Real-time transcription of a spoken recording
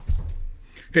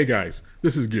Hey guys,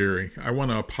 this is Gary. I want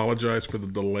to apologize for the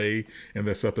delay in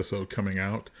this episode coming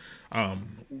out.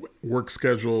 Work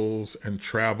schedules and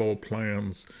travel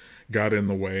plans got in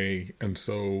the way, and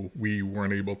so we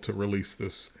weren't able to release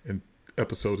this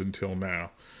episode until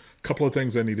now. A couple of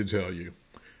things I need to tell you.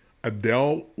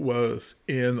 Adele was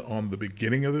in on the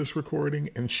beginning of this recording,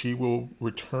 and she will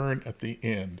return at the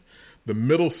end. The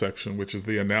middle section, which is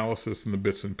the analysis and the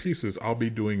bits and pieces, I'll be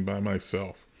doing by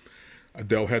myself.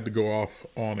 Adele had to go off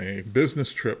on a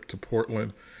business trip to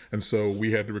Portland, and so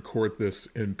we had to record this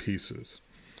in pieces.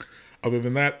 Other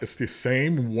than that, it's the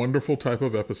same wonderful type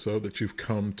of episode that you've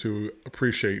come to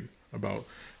appreciate about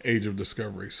Age of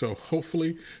Discovery. So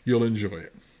hopefully you'll enjoy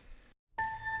it.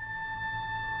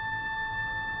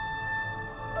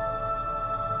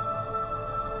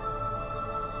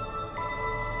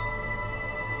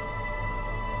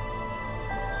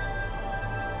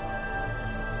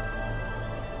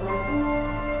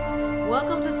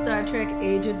 Welcome to Star Trek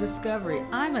Age of Discovery.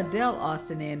 I'm Adele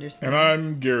Austin Anderson. And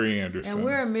I'm Gary Anderson. And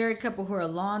we're a married couple who are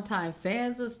longtime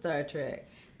fans of Star Trek.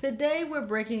 Today we're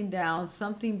breaking down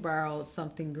Something Borrowed,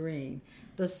 Something Green,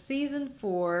 the Season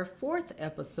 4 fourth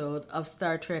episode of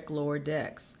Star Trek Lower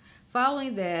Decks.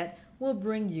 Following that, we'll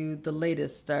bring you the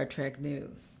latest Star Trek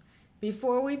news.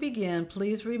 Before we begin,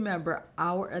 please remember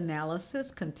our analysis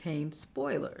contains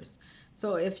spoilers.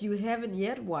 So if you haven't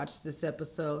yet watched this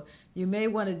episode, you may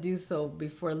want to do so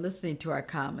before listening to our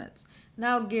comments.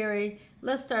 Now, Gary,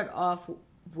 let's start off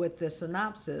with the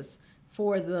synopsis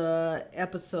for the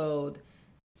episode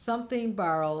Something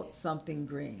Borrowed, Something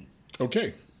Green.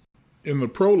 Okay. In the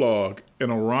prologue,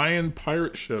 an Orion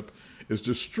pirate ship is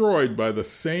destroyed by the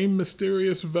same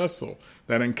mysterious vessel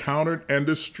that encountered and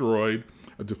destroyed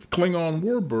a Klingon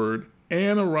warbird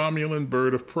and a Romulan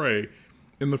bird of prey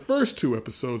in the first two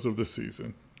episodes of the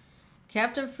season.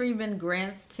 Captain Freeman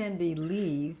grants Tendi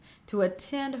leave to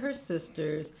attend her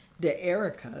sister's, the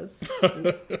Erica's,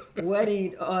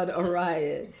 wedding on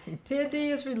Orion.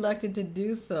 Tendi is reluctant to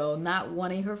do so, not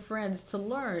wanting her friends to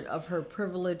learn of her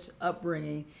privileged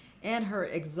upbringing and her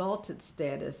exalted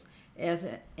status as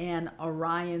an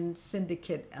Orion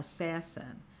Syndicate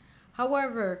assassin.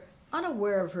 However,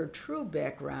 unaware of her true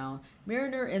background,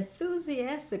 Mariner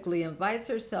enthusiastically invites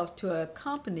herself to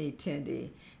accompany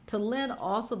Tendi. T'Lyn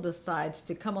also decides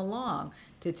to come along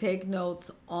to take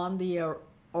notes on the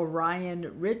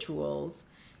Orion rituals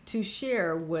to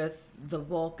share with the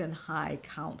Vulcan High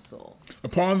Council.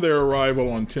 Upon their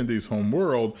arrival on Tendi's home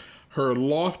world, her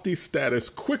lofty status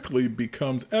quickly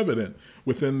becomes evident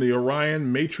within the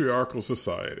Orion Matriarchal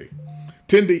Society.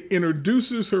 Tendi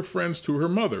introduces her friends to her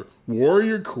mother,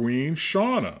 Warrior Queen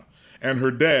Shauna, and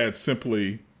her dad,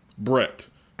 simply Brett.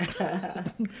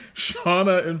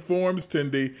 Shauna informs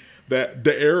Tendi that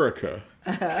Erica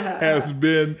has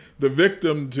been the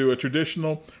victim to a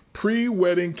traditional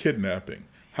pre-wedding kidnapping.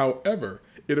 However,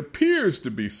 it appears to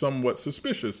be somewhat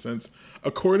suspicious since,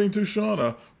 according to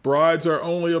Shauna, brides are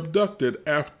only abducted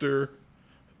after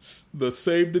the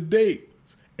save the date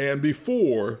and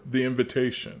before the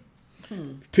invitation.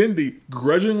 Tendi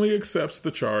grudgingly accepts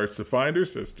the charge to find her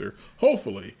sister,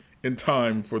 hopefully in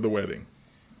time for the wedding.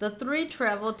 The three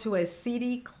travel to a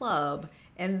seedy club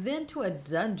and then to a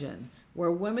dungeon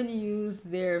where women use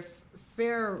their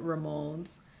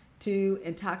pheromones to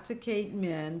intoxicate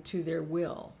men to their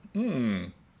will.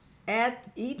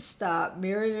 At each stop,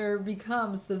 Mariner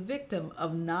becomes the victim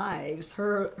of knives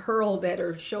hurled at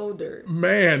her shoulder.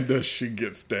 Man, does she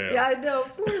get stabbed. Yeah, I know,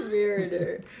 poor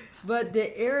Mariner. But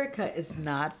the Erica is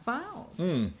not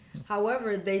found.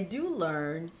 However, they do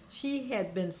learn she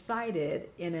had been sighted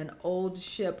in an old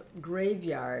ship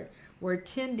graveyard where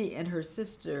Tendi and her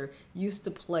sister used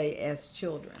to play as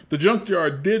children. The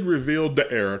junkyard did reveal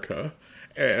the Erica,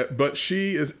 but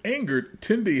she is angered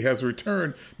Tendi has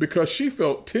returned because she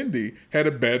felt Tendi had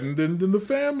abandoned the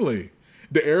family.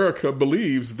 The Erica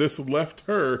believes this left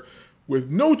her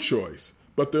with no choice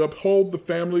but to uphold the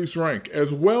family's rank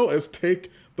as well as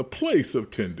take the place of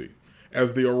Tendi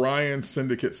as the Orion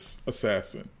Syndicate's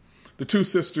assassin. The two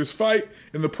sisters fight.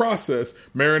 In the process,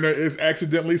 Mariner is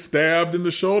accidentally stabbed in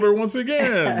the shoulder once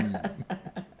again.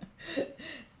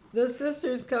 The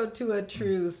sisters come to a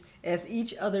truce as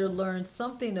each other learns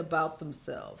something about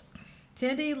themselves.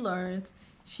 Tendi learns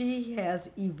she has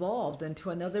evolved into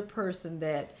another person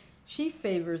that she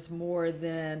favors more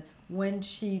than when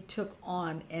she took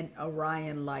on an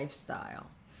Orion lifestyle.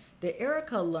 The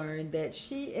Erica learned that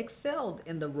she excelled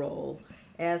in the role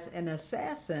as an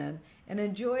assassin and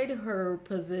enjoyed her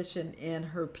position in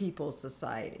her people's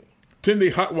society.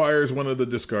 Tendi hotwires one of the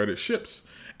discarded ships,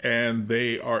 and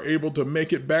they are able to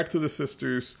make it back to the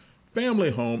sisters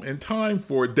family home in time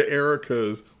for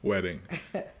De'Erica's wedding.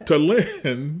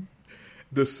 T'Lyn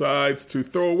decides to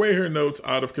throw away her notes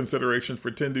out of consideration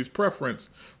for Tendy's preference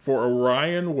for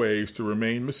Orion ways to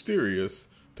remain mysterious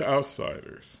to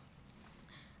outsiders.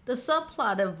 The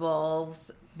subplot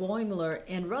involves Boimler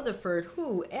and Rutherford,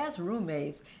 who, as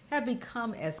roommates, have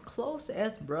become as close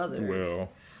as brothers.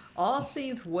 Well, all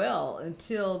seems well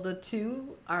until the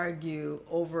two argue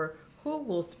over who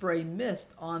will spray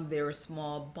mist on their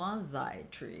small bonsai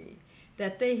tree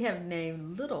that they have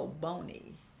named Little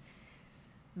Boney.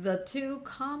 The two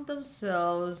calm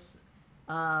themselves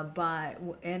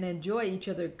and enjoy each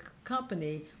other's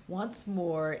company once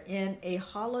more in a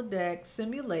holodeck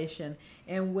simulation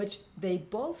in which they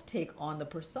both take on the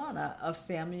persona of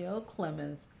Samuel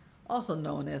Clemens, also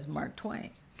known as Mark Twain.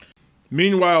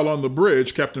 Meanwhile, on the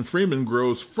bridge, Captain Freeman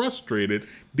grows frustrated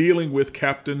dealing with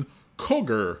Captain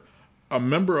Koger, a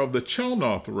member of the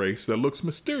Chelnoth race that looks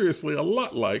mysteriously a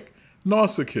lot like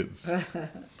Nausicaans.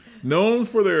 Known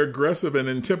for their aggressive and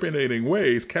intimidating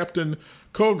ways, Captain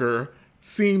Koger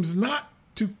seems not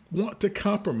to want to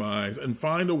compromise and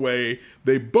find a way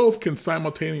they both can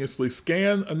simultaneously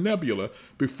scan a nebula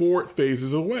before it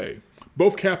phases away.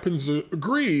 Both captains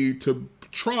agree to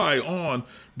try on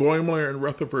Boimler and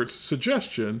Rutherford's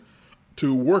suggestion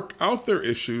to work out their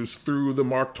issues through the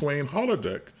Mark Twain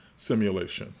holodeck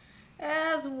simulation.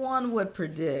 As one would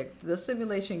predict, the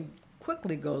simulation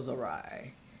quickly goes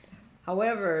awry.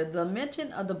 However, the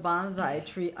mention of the bonsai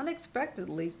tree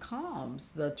unexpectedly calms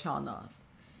the Chelnoth.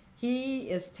 He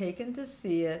is taken to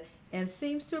see it and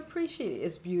seems to appreciate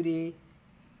its beauty,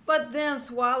 but then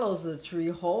swallows the tree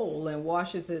whole and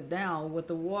washes it down with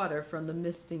the water from the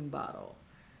misting bottle.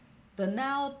 The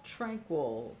now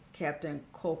tranquil Captain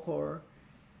Kokor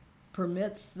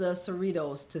permits the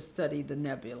Cerritos to study the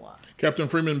nebula. Captain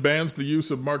Freeman bans the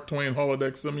use of Mark Twain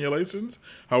holodeck simulations.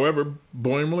 However,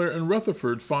 Boimler and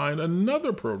Rutherford find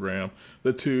another program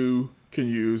the two can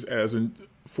use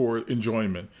for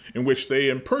enjoyment, in which they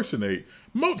impersonate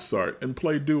Mozart and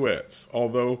play duets,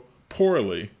 although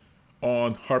poorly,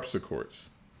 on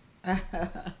harpsichords.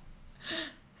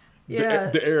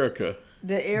 De'Erica.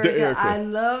 De'Erica. I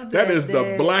love that. That is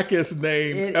the blackest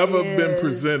name ever been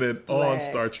presented on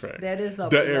Star Trek. That is a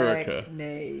De'Erica. black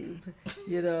name.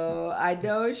 You know, I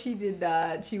know she did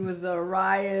not. She was a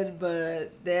Orion,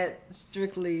 but that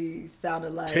strictly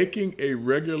sounded like... Taking a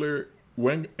regular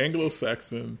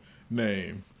Anglo-Saxon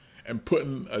name and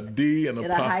putting a D and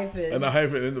a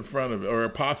hyphen in the front of it, or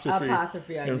apostrophe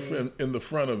in the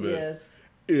front of it,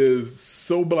 is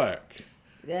so black.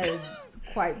 That is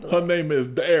quite black. Her name is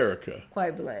De'Erica.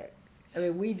 Quite black. I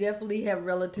mean, we definitely have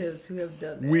relatives who have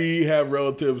done that. We have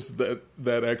relatives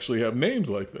that actually have names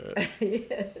like that.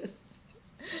 Yes.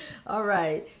 All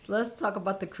right. Let's talk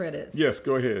about the credits. Yes,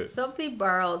 go ahead. Something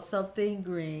Borrowed, Something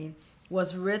Green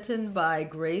was written by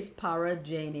Grace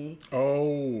Parra-Janey.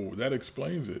 Oh, that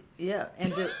explains it. Yeah,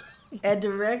 and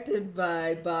directed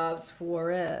by Bob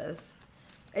Suarez.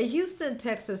 A Houston,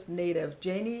 Texas native,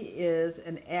 Janey is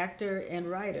an actor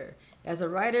and writer. As a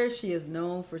writer, she is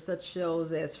known for such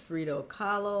shows as Frito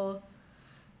Kahlo,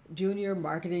 Junior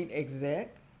Marketing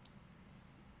Exec,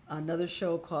 another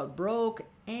show called Broke,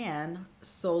 and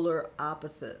Solar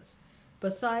Opposites.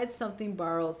 Besides Something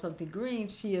Borrowed, Something Green,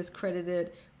 she is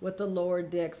credited with the Lower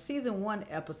Deck Season 1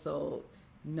 episode,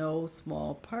 No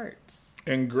Small Parts.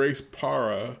 And Grace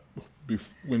Parra,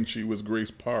 when she was Grace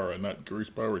Parra, not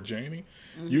Grace Parra-Janey,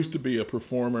 used to be a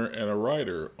performer and a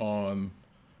writer on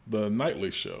The Nightly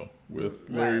Show with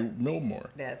Larry Milmore.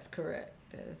 That's correct.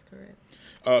 That is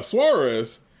correct.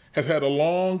 Suarez has had a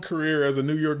long career as a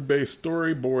New York-based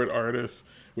storyboard artist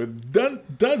with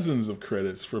dozens of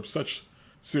credits for such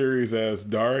series as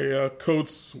Daria,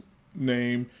 Coates'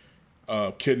 Name,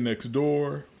 Kid Next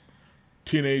Door,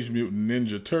 Teenage Mutant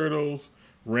Ninja Turtles,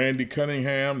 Randy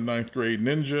Cunningham, Ninth Grade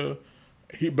Ninja.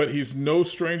 But he's no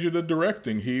stranger to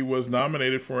directing. He was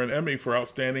nominated for an Emmy for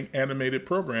Outstanding Animated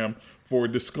Program for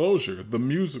Disclosure, the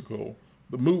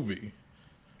movie,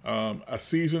 a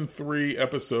season 3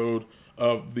 episode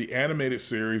of the animated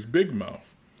series Big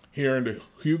Mouth. He earned a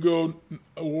Hugo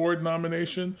Award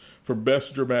nomination for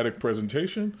Best Dramatic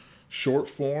Presentation, Short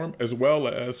Form, as well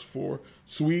as for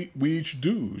Sweet Weege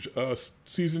Dooge, a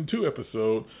season 2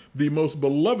 episode, the most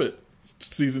beloved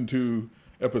season 2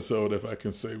 episode, if I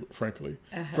can say frankly,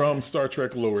 from Star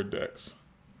Trek Lower Decks.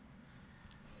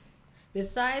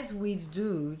 Besides Weege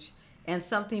Dooge and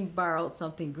Something Borrowed,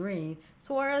 Something Green,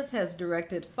 Suarez has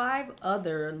directed 5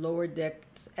 other Lower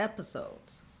Decks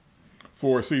episodes.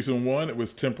 For season 1, it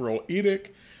was Temporal Edict,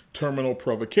 Terminal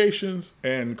Provocations,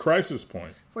 and Crisis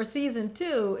Point. For season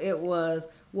 2, it was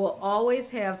We'll Always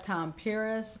Have Tom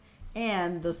Paris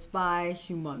and The Spy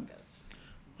Humongous.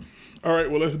 All right,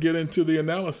 well, let's get into the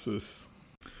analysis.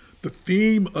 The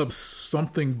theme of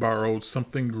Something Borrowed,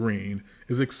 Something Green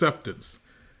is acceptance.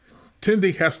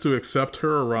 Tendi has to accept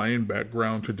her Orion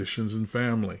background, traditions, and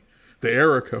family. The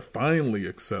Erica finally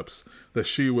accepts that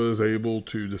she was able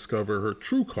to discover her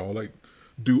true calling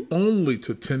due only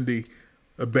to Tendi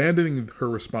abandoning her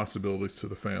responsibilities to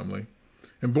the family.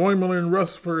 And Boimler and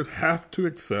Rutherford have to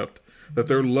accept that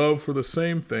their love for the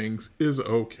same things is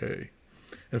okay.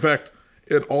 In fact,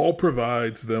 it all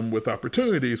provides them with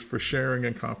opportunities for sharing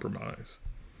and compromise.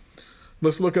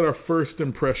 Let's look at our first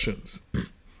impressions.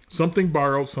 Something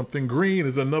Borrowed, Something Green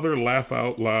is another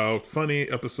laugh-out-loud, funny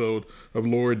episode of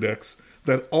Lower Decks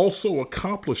that also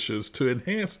accomplishes to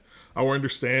enhance our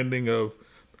understanding of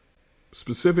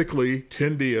specifically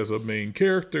Tendi as a main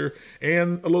character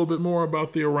and a little bit more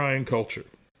about the Orion culture.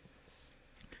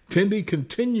 Tendi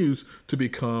continues to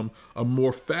become a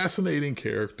more fascinating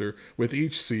character with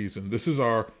each season. This is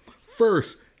our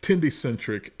first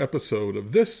Tendi-centric episode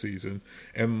of this season,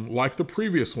 and like the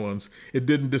previous ones, it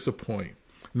didn't disappoint.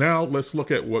 Now let's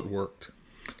look at what worked.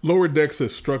 Lower Decks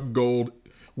has struck gold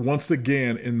once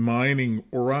again in mining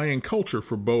Orion culture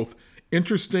for both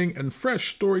interesting and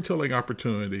fresh storytelling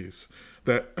opportunities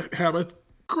that have a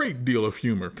great deal of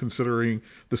humor considering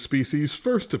the species'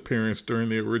 first appearance during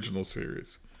the original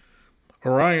series.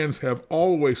 Orions have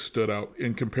always stood out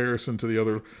in comparison to the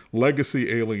other legacy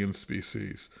alien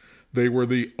species. They were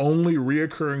the only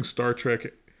reoccurring Star Trek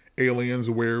aliens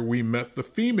where we met the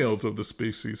females of the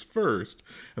species first,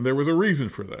 and there was a reason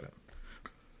for that.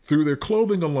 Through their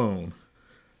clothing alone,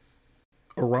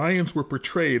 Orions were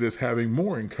portrayed as having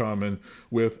more in common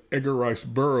with Edgar Rice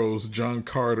Burroughs' John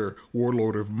Carter,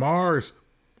 Warlord of Mars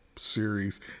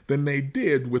series than they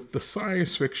did with the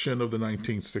science fiction of the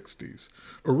 1960s.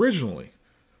 Originally,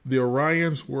 the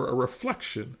Orions were a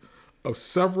reflection of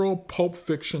several pulp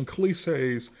fiction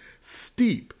cliches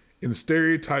steep in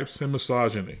stereotypes and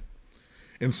misogyny.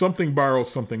 In Something Borrowed,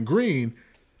 Something Green,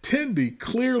 Tendi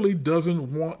clearly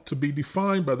doesn't want to be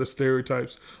defined by the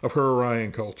stereotypes of her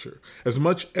Orion culture. As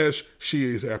much as she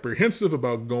is apprehensive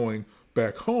about going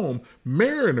back home,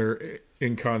 Mariner,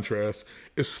 in contrast,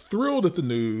 is thrilled at the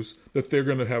news that they're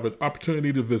going to have an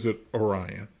opportunity to visit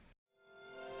Orion.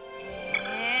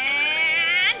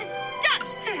 And done!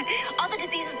 All the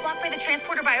diseases blocked by the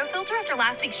transporter biofilter after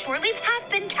last week's shore leave have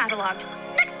been cataloged.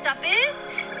 Next up is...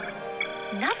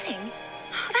 nothing.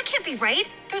 Oh, that can't be right.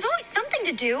 There's always something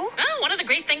to do. Oh, one of the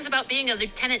great things about being a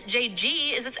Lieutenant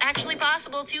JG is it's actually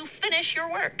possible to finish your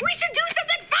work. We should do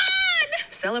something fun!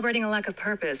 Celebrating a lack of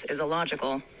purpose is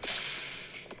illogical.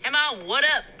 Emma, what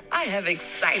up? I have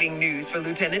exciting news for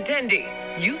Lieutenant Tendi.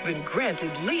 You've been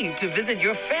granted leave to visit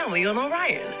your family on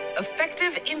Orion,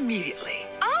 effective immediately.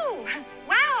 Oh,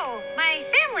 wow, my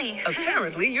family.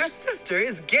 Apparently, your sister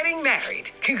is getting married.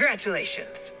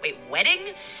 Congratulations. Wait,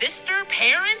 wedding? Sister?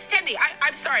 Parents? Tendi,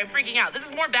 I'm sorry, I'm freaking out. This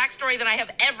is more backstory than I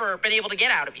have ever been able to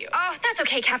get out of you. Oh, that's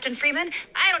okay, Captain Freeman.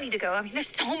 I don't need to go. I mean, there's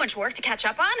so much work to catch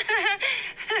up on.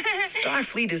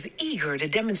 Starfleet is eager to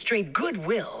demonstrate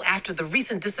goodwill after the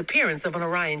recent disappearance of an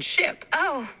Orion ship.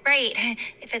 Oh, right.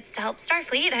 If it's to help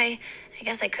Starfleet, I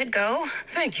guess I could go.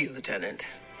 Thank you, Lieutenant.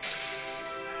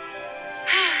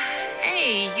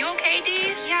 Hey, you okay,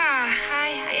 Dee? Yeah,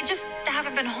 I just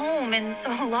haven't been home in so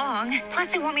long. Plus,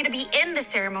 they want me to be in the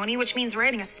ceremony, which means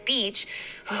writing a speech.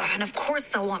 Ugh, and of course,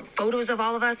 they'll want photos of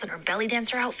all of us in our belly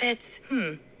dancer outfits.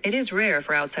 It is rare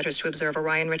for outsiders to observe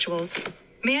Orion rituals.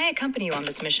 May I accompany you on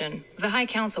this mission? The High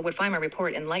Council would find my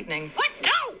report enlightening. What?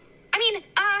 No! I mean,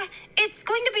 it's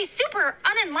going to be super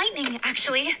unenlightening,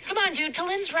 actually. Come on, dude,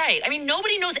 Talin's right. I mean,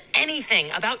 nobody knows anything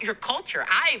about your culture.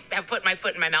 I have put my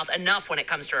foot in my mouth enough when it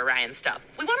comes to Orion stuff.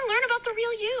 We want to learn about the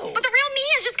real you. But the real me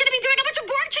is just going to be doing a bunch of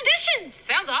Borg traditions.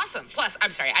 Sounds awesome. Plus,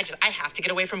 I'm sorry, I have to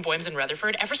get away from Boims and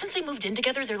Rutherford. Ever since they moved in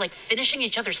together, they're like finishing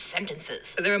each other's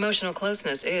sentences. Their emotional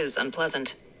closeness is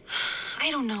unpleasant. I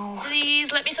don't know.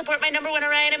 Please, let me support my number one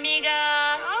Orion amiga.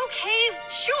 Okay,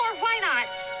 sure, why not?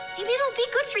 Maybe it'll be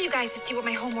good for you guys to see what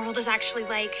my homeworld is actually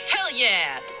like. Hell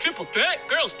yeah! Triple threat,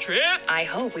 girls trip. I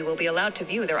hope we will be allowed to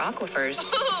view their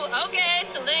aquifers. Ooh, okay,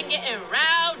 Talin getting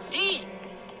rowdy.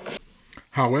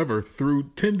 However,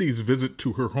 through Tendi's visit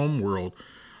to her homeworld,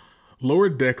 Lower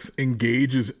Decks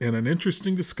engages in an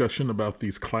interesting discussion about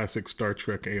these classic Star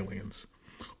Trek aliens.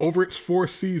 Over its 4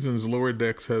 seasons, Lower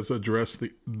Decks has addressed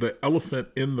the elephant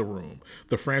in the room,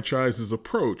 the franchise's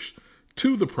approach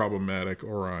to the problematic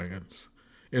Orions.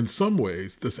 In some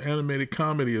ways, this animated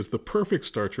comedy is the perfect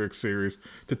Star Trek series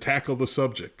to tackle the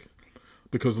subject,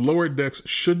 because Lower Decks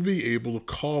should be able to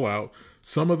call out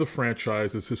some of the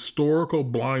franchise's historical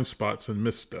blind spots and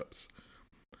missteps.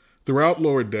 Throughout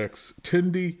Lower Decks,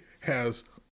 Tendi has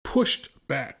pushed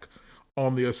back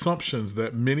on the assumptions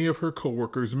that many of her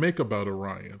coworkers make about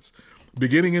Orions.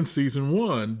 Beginning in season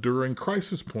 1, during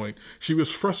Crisis Point, she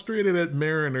was frustrated at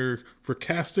Mariner for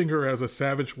casting her as a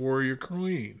savage warrior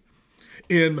queen.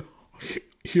 In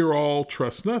Hear All,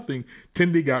 Trust Nothing,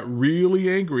 Tendi got really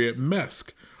angry at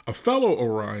Mesk, a fellow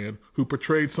Orion who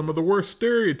portrayed some of the worst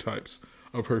stereotypes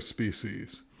of her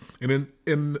species. And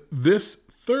in this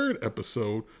third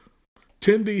episode,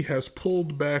 Tendi has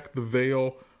pulled back the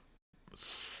veil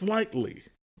slightly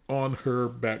on her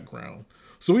background.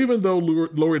 So even though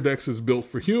Lower Decks is built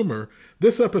for humor,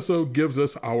 this episode gives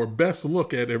us our best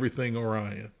look at everything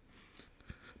Orion.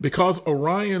 Because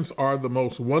Orions are the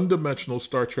most one-dimensional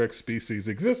Star Trek species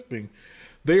existing,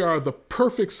 they are the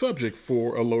perfect subject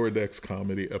for a Lower Decks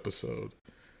comedy episode.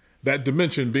 That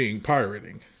dimension being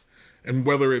pirating. And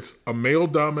whether it's a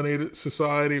male-dominated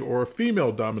society or a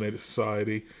female-dominated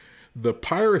society, the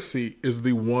piracy is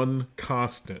the one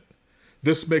constant.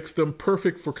 This makes them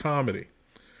perfect for comedy.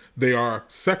 They are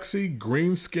sexy,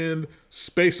 green-skinned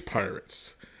space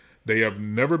pirates. They have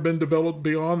never been developed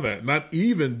beyond that, not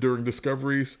even during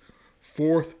Discovery's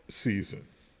 4th season.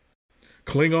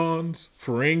 Klingons,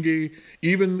 Ferengi,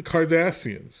 even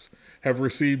Cardassians have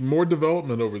received more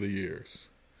development over the years.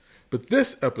 But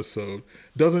this episode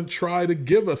doesn't try to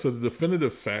give us a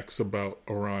definitive facts about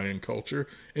Orion culture.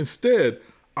 Instead,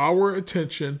 our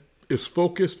attention is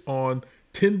focused on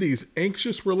Tendi's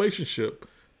anxious relationship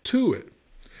to it.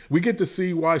 We get to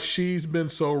see why she's been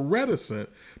so reticent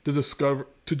to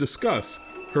discuss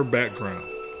her background.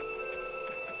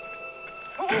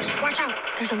 Oh, watch out.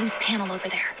 There's a loose panel over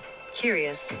there.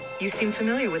 Curious. You seem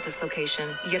familiar with this location,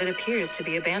 yet it appears to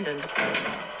be abandoned.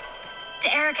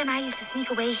 Eric and I used to sneak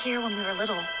away here when we were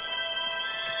little.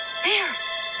 There!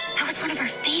 That was one of our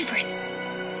favorites.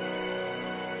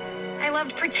 I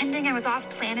loved pretending I was off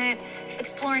planet,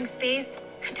 exploring space,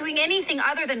 doing anything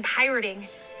other than pirating.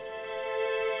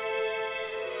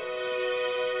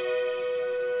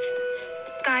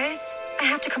 Guys, I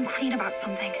have to come clean about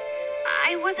something.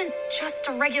 I wasn't just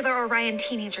a regular Orion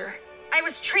teenager. I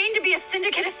was trained to be a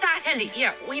syndicate assassin. Tendi,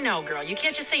 yeah, we know, girl. You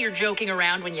can't just say you're joking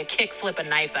around when you flip a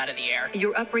knife out of the air.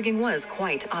 Your upbringing was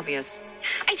quite obvious.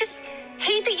 I just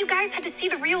hate that you guys had to see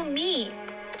the real me.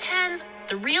 Tens,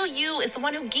 the real you is the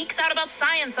one who geeks out about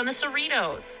science on the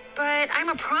Cerritos. But I'm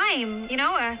a prime,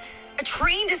 a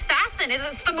trained assassin.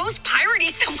 It's the most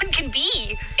piratey someone can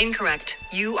be. Incorrect.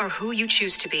 You are who you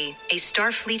choose to be. A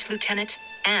Starfleet lieutenant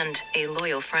and a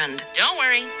loyal friend. Don't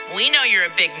worry. We know you're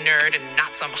a big nerd and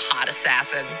not some hot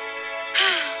assassin.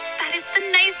 That is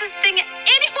the nicest thing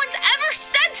anyone's ever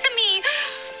said to me.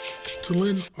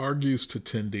 T'Lyn argues to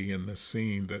Tendi in this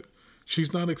scene that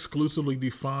she's not exclusively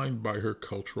defined by her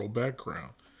cultural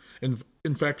background.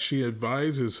 In fact, she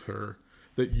advises her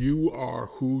that you are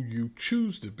who you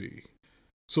choose to be.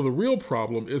 So the real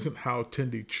problem isn't how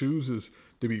Tendi chooses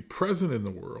to be present in the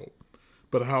world,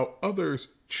 but how others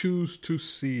choose to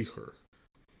see her.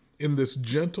 In this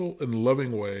gentle and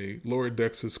loving way, Lower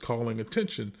Decks is calling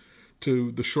attention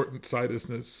to the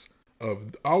short-sightedness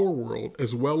of our world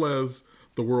as well as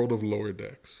the world of Lower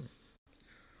Decks.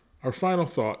 Our final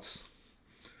thoughts.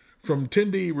 From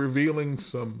Tendi revealing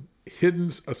some hidden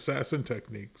assassin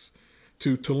techniques,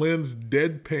 to T'Lyn's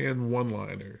deadpan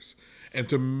one-liners, and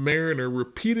to Mariner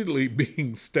repeatedly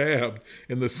being stabbed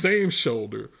in the same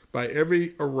shoulder by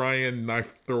every Orion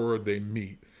knife thrower they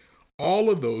meet. All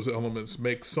of those elements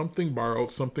make Something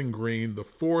Borrowed, Something Green the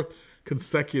 4th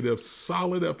consecutive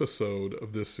solid episode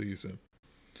of this season.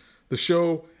 The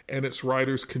show and its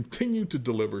writers continue to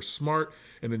deliver smart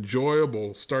and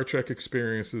enjoyable Star Trek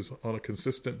experiences on a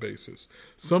consistent basis,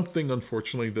 something,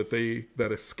 unfortunately,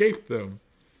 that escaped them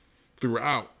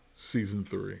throughout Season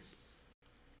 3.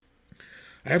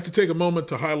 I have to take a moment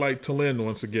to highlight T'Lyn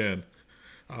once again.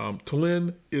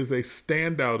 T'Lyn is a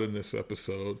standout in this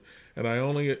episode, and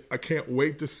I can't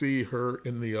wait to see her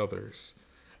in the others.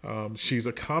 She's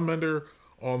a commenter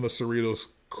on the Cerritos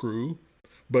crew,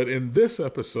 but in this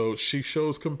episode, she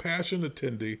shows compassion to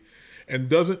Tendi and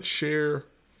doesn't share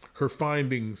her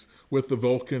findings with the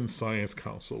Vulcan Science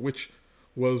Council, which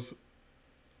was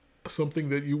something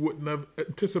that you wouldn't have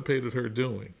anticipated her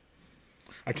doing.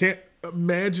 I can't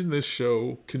imagine this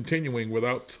show continuing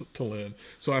without T'Lyn,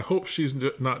 so I hope she's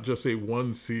not just a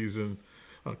one-season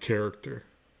character.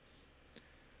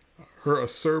 Her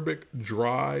acerbic,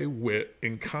 dry wit,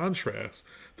 in contrast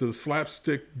to the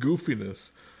slapstick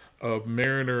goofiness of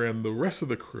Mariner and the rest of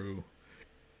the crew,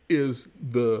 is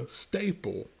the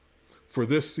staple for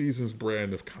this season's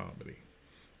brand of comedy,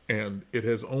 and it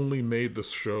has only made the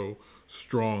show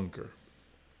stronger.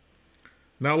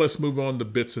 Now let's move on to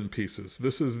bits and pieces.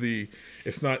 This is the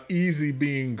It's Not Easy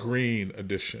Being Green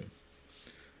edition.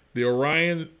 The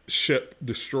Orion ship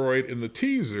destroyed in the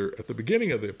teaser at the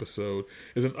beginning of the episode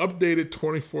is an updated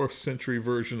 24th century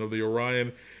version of the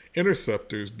Orion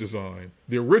Interceptor's design.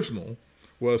 The original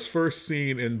was first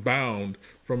seen in Bound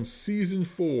from Season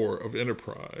 4 of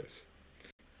Enterprise.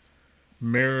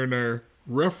 Mariner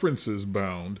references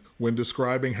Bound when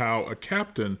describing how a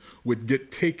captain would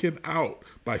get taken out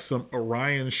by some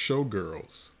Orion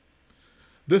showgirls.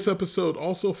 This episode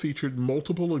also featured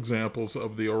multiple examples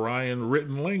of the Orion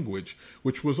written language,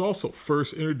 which was also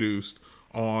first introduced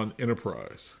on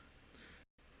Enterprise.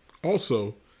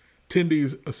 Also,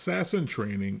 Tendi's assassin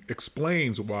training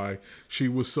explains why she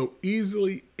was so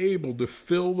easily able to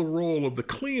fill the role of the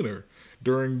cleaner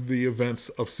during the events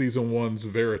of Season 1's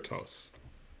Veritas.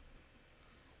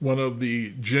 One of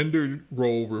the gender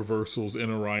role reversals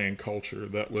in Orion culture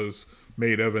that was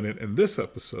made evident in this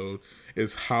episode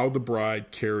is how the bride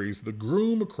carries the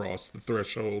groom across the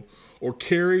threshold or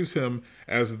carries him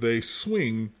as they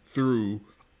swing through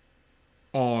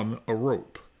on a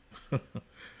rope.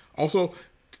 Also,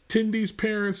 Tendi's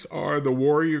parents are the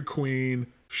warrior queen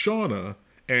Shauna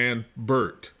and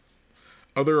Bert.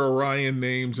 Other Orion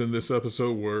names in this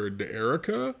episode were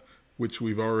De'Erica, which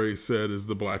we've already said is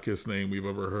the blackest name we've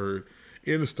ever heard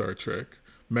in Star Trek,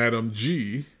 Madame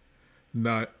G,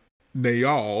 Nayal,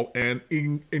 and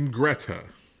Ingretta.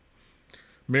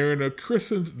 Mariner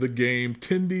christened the game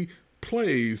Tendi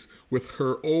plays with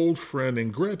her old friend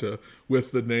Ingretta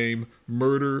with the name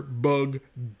Murder Bug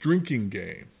Drinking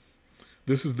Game.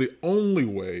 This is the only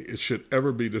way it should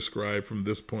ever be described from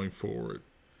this point forward.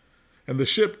 And the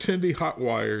ship Tendi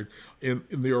hotwired in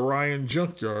the Orion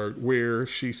junkyard, where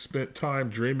she spent time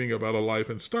dreaming about a life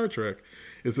in Star Trek,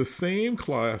 is the same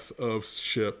class of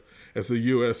ship as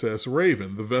the USS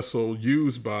Raven, the vessel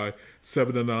used by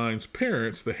 7 to 9's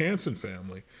parents, the Hansen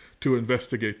family, to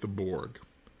investigate the Borg.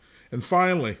 And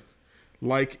finally,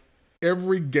 like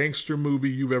every gangster movie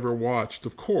you've ever watched,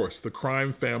 of course, the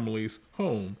crime family's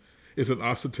home is an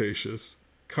ostentatious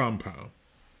compound.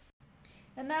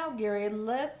 And now, Gary,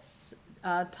 let's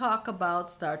talk about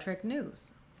Star Trek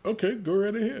news. Okay, go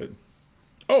right ahead.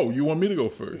 Oh, you want me to go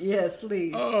first? Yes,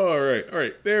 please. All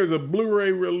right. There's a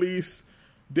Blu-ray release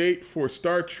date for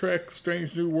Star Trek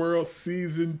Strange New World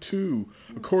Season 2,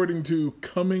 according to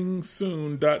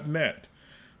comingsoon.net.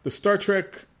 The Star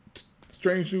Trek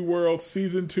Strange New World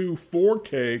Season 2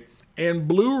 4K and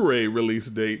Blu-ray release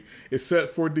date is set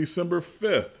for December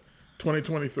 5th,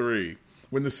 2023,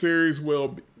 when the series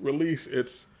will release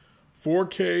its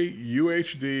 4K,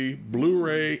 UHD,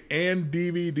 Blu-ray, and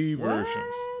DVD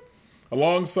versions.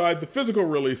 Alongside the physical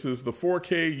releases, the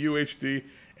 4K, UHD,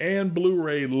 and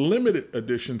Blu-ray limited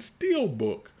edition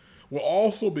Steelbook will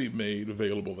also be made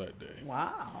available that day.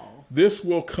 Wow. This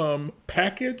will come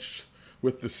packaged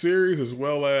with the series as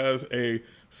well as a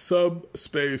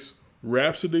Subspace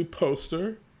Rhapsody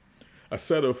poster, a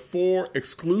set of 4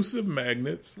 exclusive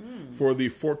magnets for the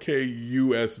 4K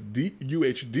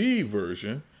UHD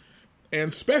version,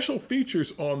 and special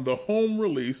features on the home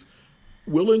release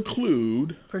will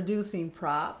include producing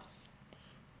props,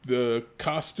 the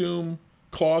costume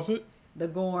closet, the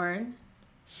Gorn,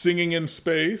 singing in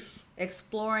space,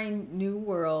 exploring new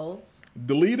worlds,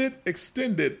 deleted,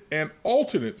 extended, and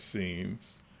alternate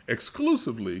scenes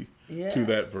exclusively to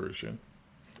that version.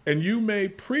 And you may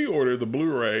pre-order the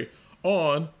Blu-ray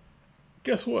on,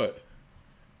 guess what?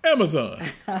 Amazon.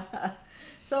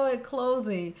 So in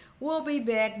closing, we'll be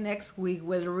back next week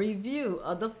with a review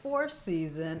of the 4th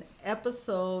season,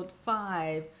 episode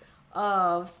 5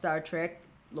 of Star Trek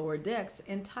Lower Decks,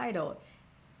 entitled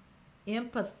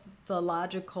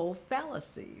Empathological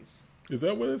Fallacies. Is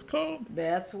that what it's called?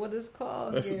 That's what it's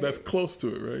called. That's close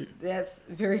to it, right? That's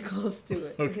very close to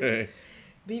it. Okay.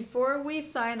 Before we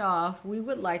sign off, we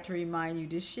would like to remind you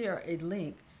to share a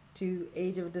link to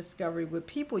Age of Discovery with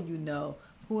people you know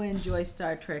who enjoy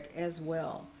Star Trek as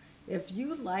well. If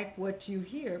you like what you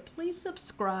hear, please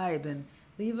subscribe and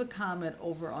leave a comment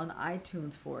over on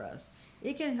iTunes for us.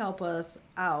 It can help us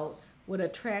out with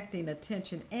attracting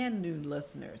attention and new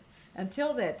listeners.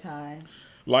 Until that time,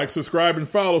 like, subscribe, and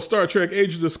follow Star Trek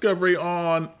Age of Discovery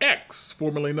on X,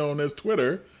 formerly known as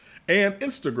Twitter, and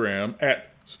Instagram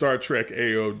at Star Trek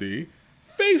AOD,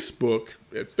 Facebook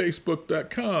at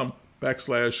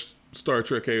facebook.com/Star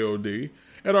Trek AOD,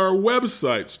 at our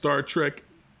website,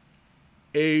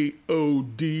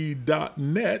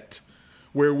 StarTrekAOD.net,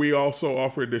 where we also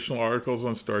offer additional articles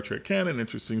on Star Trek canon,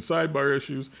 interesting sidebar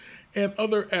issues, and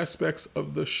other aspects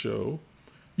of the show.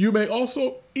 You may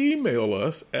also email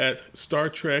us at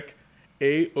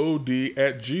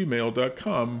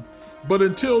StarTrekAOD@gmail.com But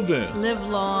until then, Live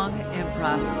long and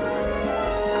prosper.